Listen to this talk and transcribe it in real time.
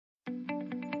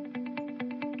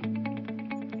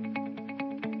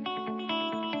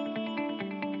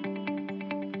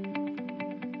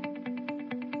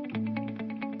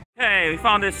Hey, we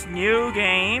found this new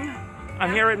game.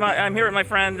 I'm here with my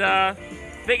friend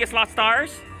Vegas Slot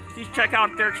Stars. Please check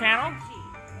out their channel.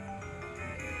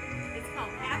 It's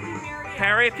called Happy Mariachi.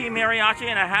 Happy Mariachi,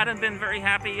 and I hadn't been very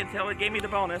happy until it gave me the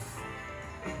bonus.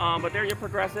 But there are your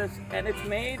progressives, and it's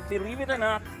made, believe it or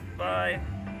not, by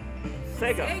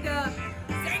Sega. Sega.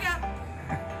 Sega.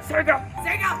 Sega.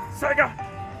 Sega. Sega.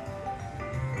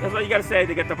 That's what you gotta say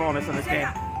to get the bonus in this game.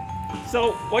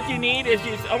 So what you need is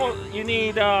you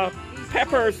need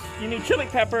peppers. You need chili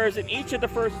peppers in each of the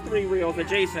first 3 reels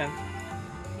adjacent.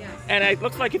 Yes. And it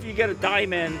looks like if you get a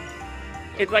diamond,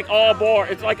 it's like all board.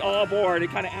 It's like all board. It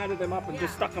kind of added them up and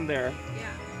just stuck them there.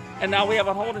 Yeah. And now we have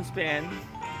a hold and spin.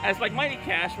 And it's like Mighty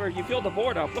Cash where you fill the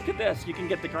board up. Look at this. You can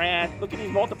get the grand. Look at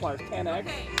these multipliers. 10x.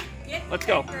 Okay. Let's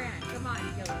go. Grand. Come on,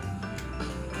 Killer.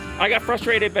 I got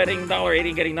frustrated betting $1.80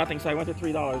 and getting nothing, so I went to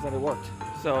 $3 and it worked.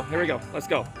 So here we go. Let's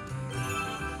go.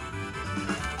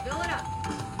 Fill it up.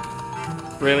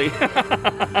 Really?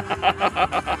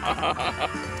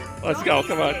 Let's go.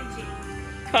 Come on.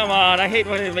 Come on. I hate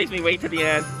when it makes me wait to the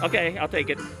end. Okay, I'll take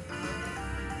it.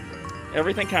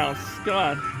 Everything counts. Come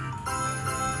on.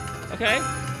 Okay.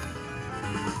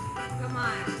 Come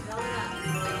on. Fill it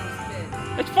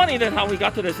up. It's funny that how we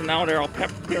got to this and now they're all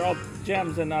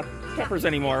gems and not peppers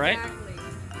anymore, right?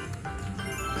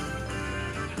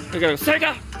 Exactly. We go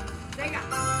Sega. Sega.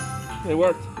 It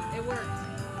worked. It worked.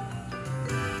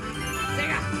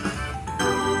 Sega.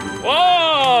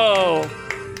 Whoa!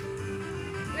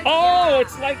 Good Oh, job.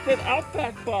 it's like the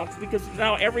Outback box because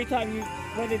now every time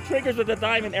when it triggers with a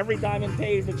diamond, every diamond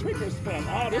pays the trigger spin.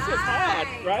 Oh, this is hot,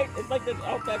 right? It's like the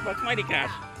Outback box Mighty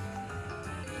Cash.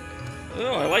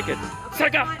 Oh, I like it. Okay,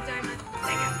 Sega. come on, Diamond.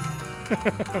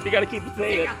 Sega. You gotta keep it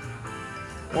saying it. Sega.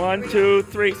 1, 2,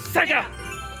 3, Sega!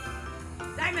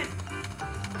 Diamond.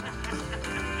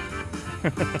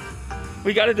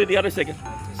 We gotta do the other Sega.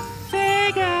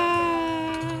 Sega!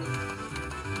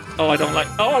 Oh, I don't like.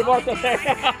 Oh, I bought the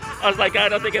Sega. I was like, I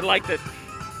don't think it liked it.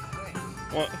 Okay.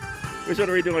 Well, which one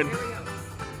are we doing? Here we go.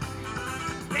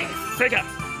 Sega. Sega!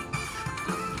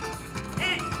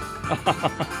 Hey.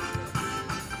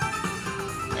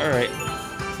 Alright.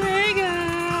 Sega!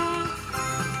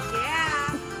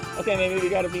 Yeah. Okay, maybe we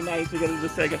gotta be nice. We gotta do the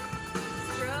Sega.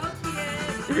 Stroke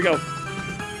it. Here we go.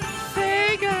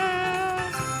 Sega!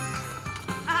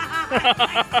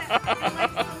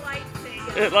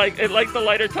 It likes the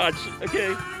lighter touch.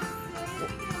 Okay.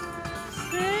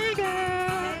 Sega!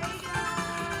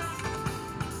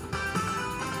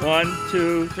 1,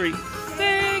 2, 3.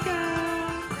 Sega!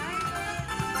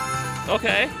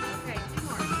 Okay. Okay,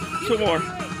 2 more. You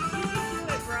can do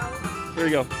it, bro. Here we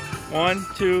go. 1,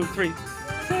 2, 3.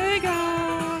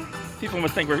 Sega! People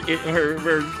must think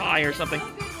we're high or something.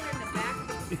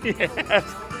 Yes.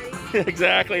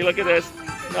 Exactly. Look at this.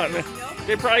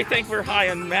 They probably think we're high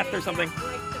on meth or something.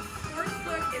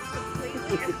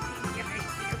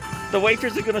 The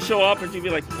waitress is gonna show up and she'll be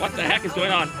like, "What the heck is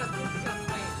going on?"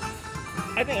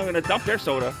 I think I'm gonna dump their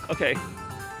soda. Okay.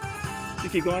 You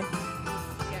keep going.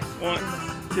 1,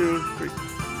 2, 3.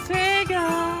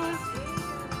 Sega!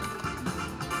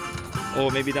 Oh,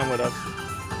 maybe done with us.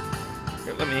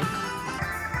 Here, let me.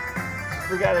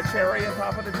 We got a cherry on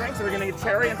top of the drink, so we're gonna get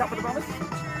cherry on top of the bonus?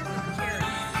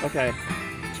 Okay.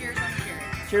 Cheers on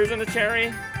cherry. Cheers on the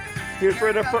cherry. Here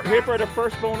for the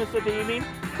first bonus of the evening.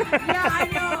 Yeah, I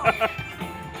know.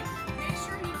 Make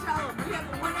sure you tell them. We have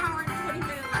a 1 hour and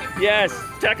 20-minute live. Yes,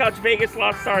 check out Vegas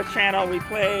Slot Stars channel. We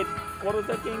played, what was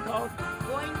that game called?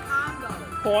 Coin combo.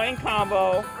 Coin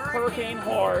Combo, Hurricane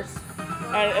Horse. For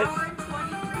 1 hour and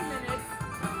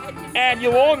 23 minutes. And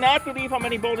you will not believe how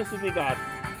many bonuses we got.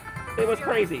 It was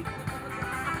crazy.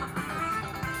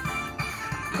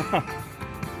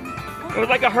 It was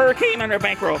like a hurricane on our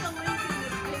bankroll.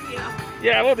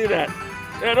 Yeah, we'll do that.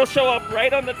 It'll show up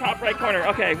right on the top right corner.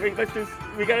 Okay, we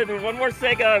gotta do one more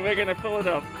Sega and we're gonna fill it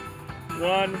up.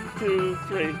 1, 2,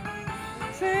 3.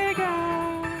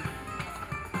 Sega!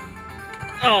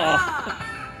 Oh!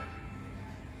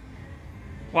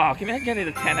 Wow, can you imagine getting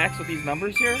a 10x with these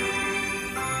numbers here?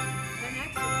 10x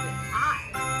is high.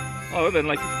 Oh, it would have been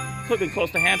like, could have been close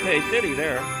to Hampay City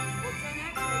there. Well,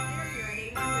 10x right there, you're at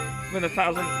 800. Been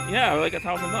 1,000, yeah, like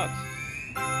 $1,000.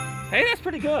 Hey, that's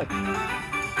pretty good.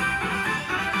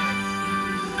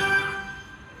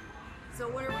 So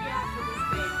what are we at for this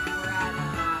game? We're at,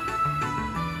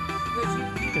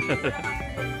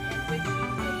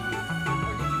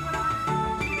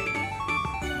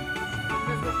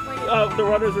 The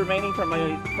runners remaining from the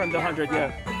 100,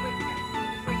 yeah.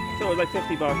 So it was like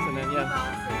 $50 and then,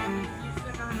 yeah.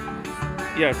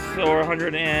 Yes, so we're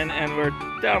 100 in and we're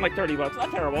down like $30.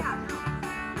 Not terrible. So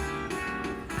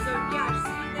yeah,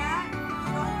 see that?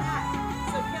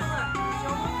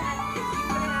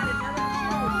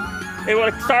 it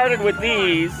would have started with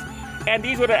these, and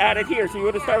these would have added here. So you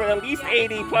would have started with at least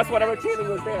 80 plus whatever chili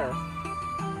was there.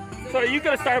 So you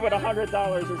could have started with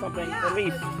 $100 or something at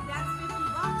least. That's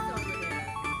 $50 over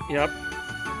there. Yep.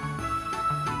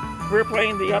 We were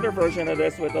playing the other version of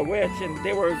this with a witch, and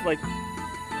there was like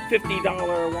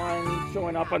 $50 one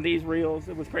showing up on these reels.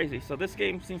 It was crazy. So this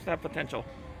game seems to have potential.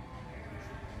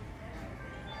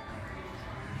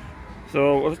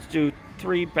 So let's do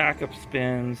 3 backup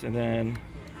spins and then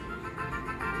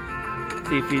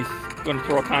see if he's going to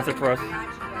throw a concept for us.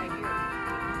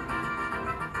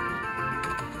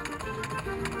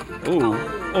 Ooh.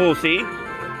 Oh, see?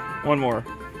 One more.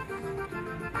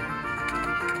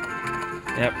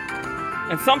 Yep.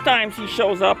 And sometimes he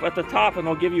shows up at the top and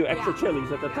they'll give you extra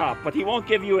chilies at the top, but he won't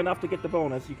give you enough to get the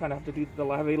bonus. You kind of have to do the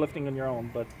heavy lifting on your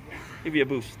own, but give you a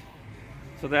boost.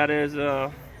 So that is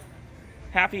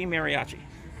Happy Mariachi.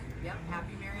 Yep,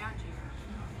 Happy Mariachi.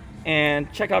 And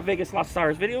check out Vegas Lost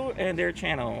Stars video and their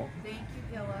channel. Thank you,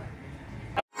 Killa.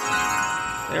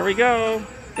 There we go.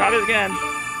 Got it again.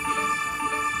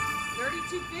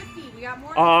 3250. We got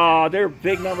more. Oh, they're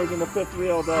big numbers in the 5th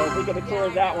reel, though. We're going to clear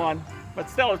that one. But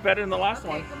still, it's better than the last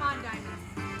one. Come on, Diamond.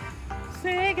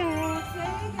 Sega.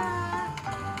 Sega.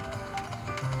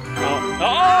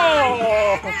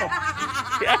 Oh.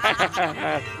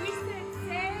 Yes. We said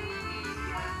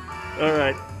Sega. All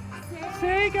right.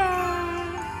 Sega.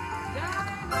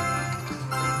 Diamond.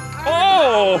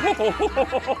 Oh.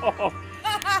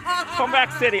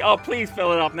 Comeback City. Oh, please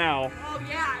fill it up now. Oh,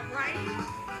 yeah, right?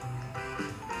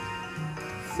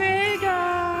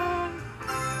 Sega.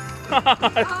 Oh,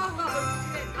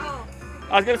 shit. Oh.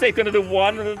 I was gonna say, gonna do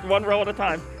one row at a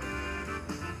time.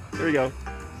 There we go.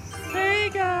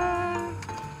 Sega.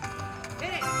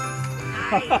 Hit it.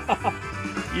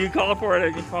 Nice. You call for it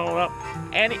and you follow up.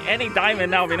 Any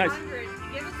diamond now would be nice.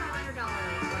 Give us $100.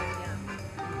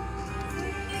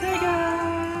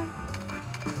 Sega.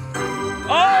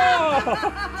 Oh!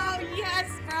 Oh, yes,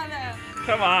 brother.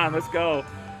 Come on, let's go.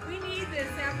 We need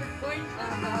this after coin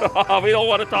combo. We don't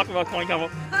want to talk about coin combo.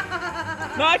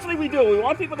 No, actually we do. We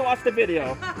want people to watch the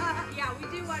video. Yeah, we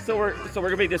do watch. So we're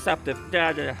gonna be deceptive.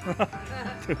 Yeah.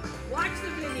 Watch the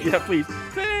video. Yeah, please.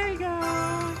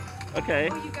 Sega. Okay.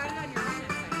 Oh, you got it on your own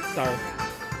this time. Sorry.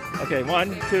 Okay,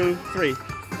 1, 2, 3.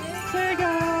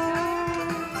 Sega.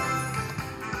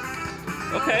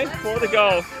 Okay, 4 to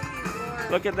go.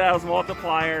 Look at those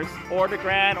multipliers. Or the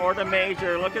grand, or the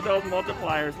major. Look at those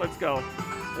multipliers. Let's go.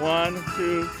 1,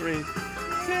 2, 3.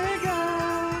 Sega.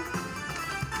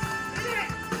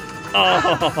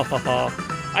 Oh,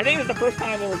 I think it's the first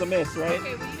time there was a miss, right?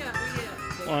 Okay, we did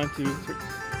it. 1, 2, 3.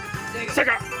 Sega.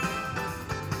 Sega.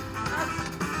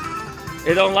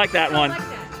 They don't like that one. Like that.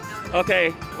 No.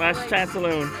 Okay, last chance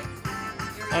saloon.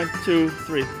 1, 2,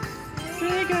 3.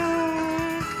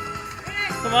 Sega.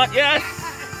 Come on, yes!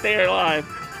 Stay alive.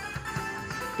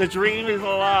 The dream is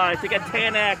alive to get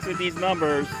 10x with these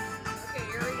numbers. Okay,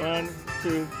 here we go. 1,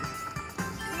 2.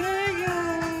 Sega.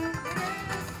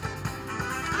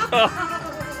 Oh,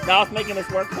 now it's making us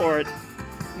work for it.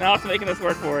 Now it's making us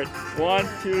work for it. 1,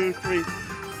 2, 3.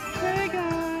 Sega.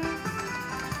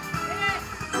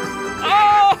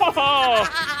 Oh!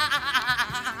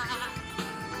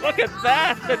 Look at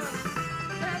that. That's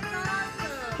That's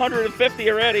awesome. 150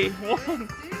 already. 1,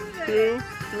 2,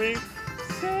 3.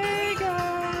 Sega.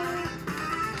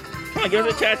 Come on, give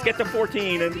us a chance. Get to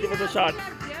 14 and give us a shot.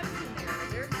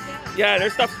 Yeah,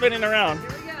 there's stuff spinning around. Here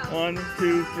we go. 1,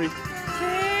 2, 3.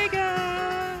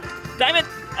 Sega. Diamond.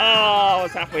 Oh,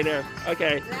 it's halfway there.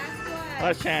 Okay.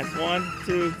 Last chance. 1,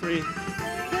 2, 3.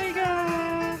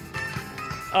 Sega.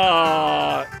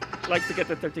 Oh, likes to get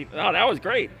to 13. Oh, that was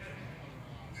great.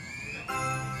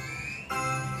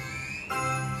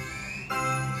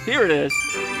 Here it is.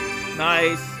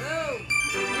 Nice.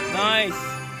 Nice.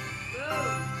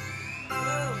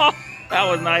 Oh,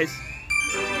 that was nice.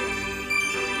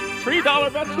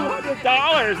 $3 bet,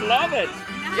 $200. Love it.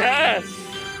 Yes.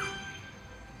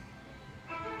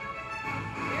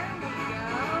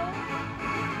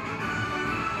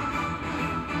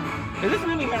 Is this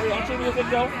really mariachi music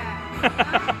though?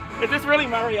 Is this really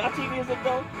mariachi music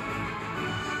though?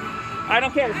 I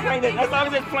don't care. It's playing it. As long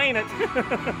as it's playing it. You know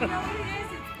what it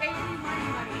is? It's paying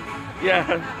money.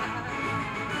 Yeah.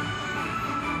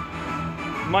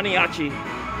 Mariachi.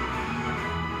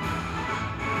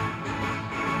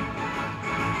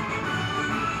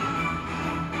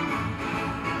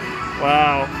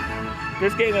 Wow.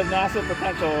 This game has massive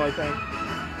potential, I think.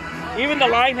 Even the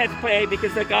line has played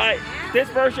because the guy, this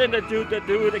version, the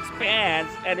dude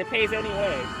expands and it pays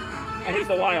anyway. And he's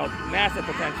a wild. Massive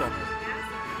potential.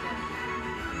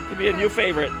 Could be a new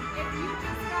favorite. If you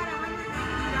just got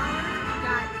 $150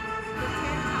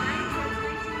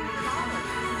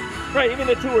 Right, even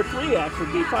the 2 or 3 actually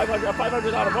would be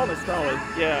 $500 bonus probably.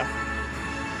 Yeah.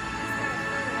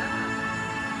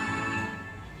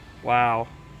 Wow.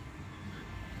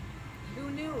 Who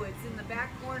knew? It's in the back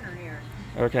corner here.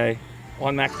 Okay.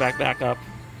 One max back up.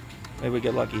 Maybe we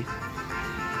get lucky.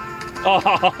 Oh,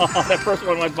 that first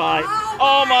one went by.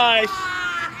 Oh my!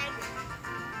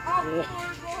 Oh my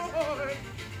God!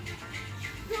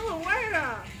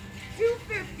 Kilauea!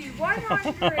 250,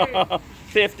 100.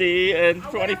 50 and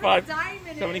 25,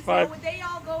 diamond 75. So would they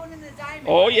all go into the diamond?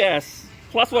 Oh yes.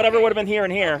 Plus whatever would have been here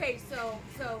and here. Okay, so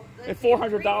and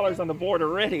 $400 on the board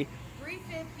already.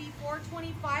 350,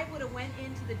 425 would have went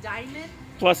into the diamond.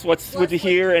 Plus what's would be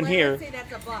here and here. Let's say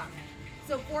that's a buck.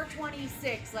 So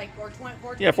 426, like, or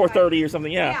 425. Yeah, 430 or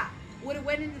something. Yeah. Yeah, would have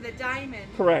went into the diamond.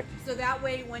 Correct. So that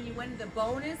way, when you went into the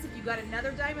bonus, if you got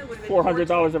another diamond, would have been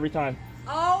 $400 every time.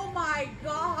 Oh my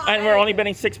God! And we're only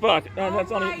betting $6. And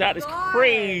that's my that is God.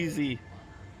 crazy.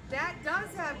 That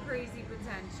does have crazy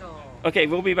potential. Okay,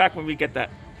 we'll be back when we get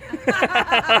that.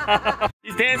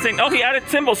 He's dancing. Oh, he added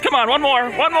symbols. Come on, one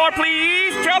more. One more,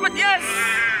 please. Drop it. Yes.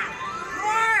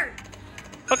 More.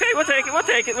 Okay, we'll take it. We'll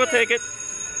take it. We'll take it.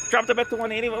 Drop the bet to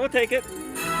 180. We'll take it.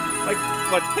 Like,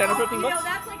 what, 10 or 15 bucks? You know,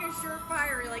 that's like a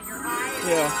surefire, like your eye.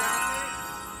 Yeah.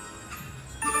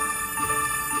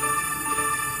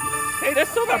 Hey, that's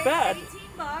still not bad. 18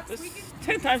 bucks. It's We can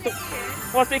 10 times the... take it.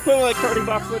 Well, it's the equivalent of 30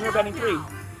 bucks when we're betting 3.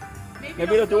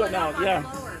 Maybe they'll do it now. up on Yeah. the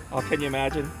lower. Oh, can you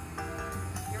imagine?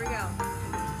 Here we go.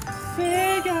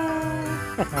 Sega.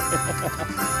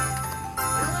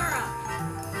 Laura.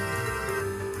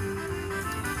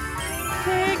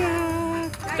 Sega.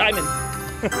 Diamond.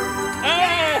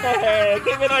 Hey, it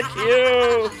came in on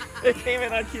cue. It came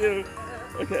in on cue.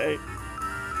 Okay.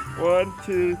 1,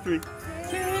 2, 3.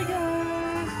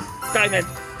 Sega. Diamond.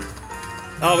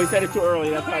 Oh, we said it too early.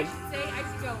 That's I right.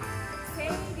 should go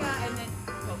Sega and then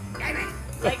go diamond.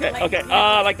 Okay. Okay.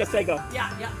 Like the Sega.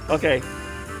 Yeah, yeah. Okay.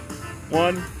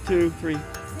 1, 2, 3.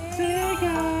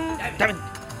 Sega. Diamond.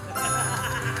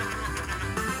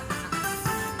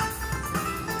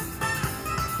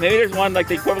 Maybe there's one like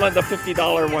the equivalent of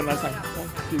 $50 one last time. 1,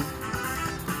 2.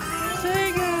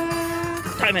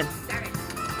 Sega. Diamond.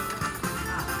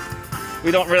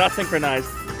 We're not synchronized.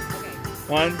 Okay.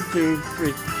 1, 2,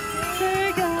 3.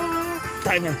 Sega.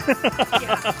 Diamond.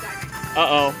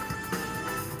 Uh-oh.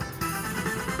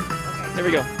 Here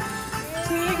we go.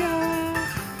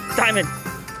 Sega. Diamond. Oh,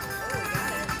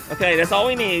 got it. Okay, that's all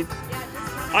we need.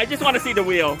 Yeah, I just want to see the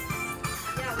wheel.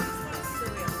 yeah, we just want to see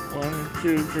the wheel. 1,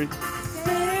 2, 3.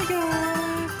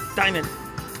 Sega. Diamond.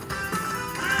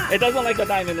 It doesn't like the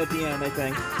diamond at the end, I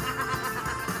think.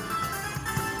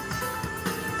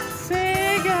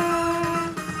 Sega.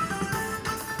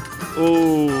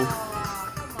 Ooh. Oh,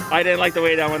 come on. I didn't like the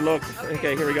way that one looked.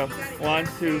 Okay, here we go. 1,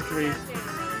 2, 3.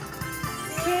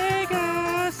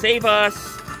 Sega. Save us.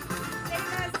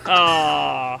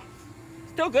 Ah.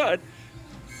 Still good.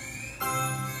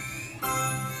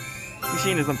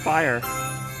 Machine is on fire.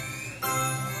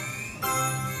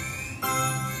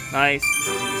 Nice.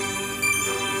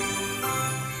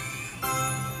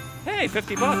 Hey,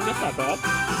 50 bucks. That's not bad.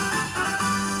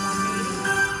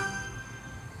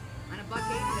 On a buck 80,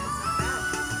 that's not bad.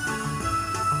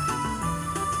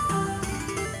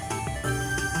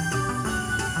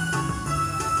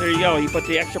 There you go. You put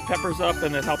the extra peppers up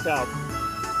and it helped out.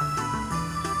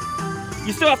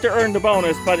 You still have to earn the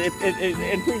bonus, but it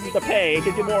increases the pay. It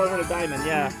gives you more with a diamond,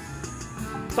 yeah.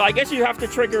 So I guess you have to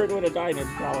trigger it with a diamond,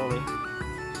 probably.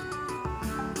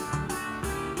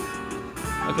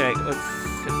 Okay, let's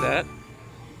hit that.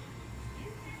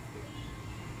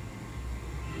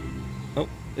 Oh,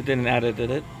 it didn't add it, did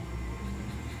it?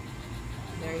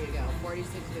 There you go, 46.50.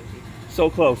 So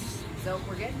close. So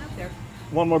we're getting up there.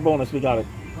 One more bonus, we got it.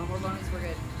 One more bonus, we're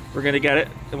good. We're gonna get it,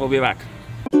 and we'll be back.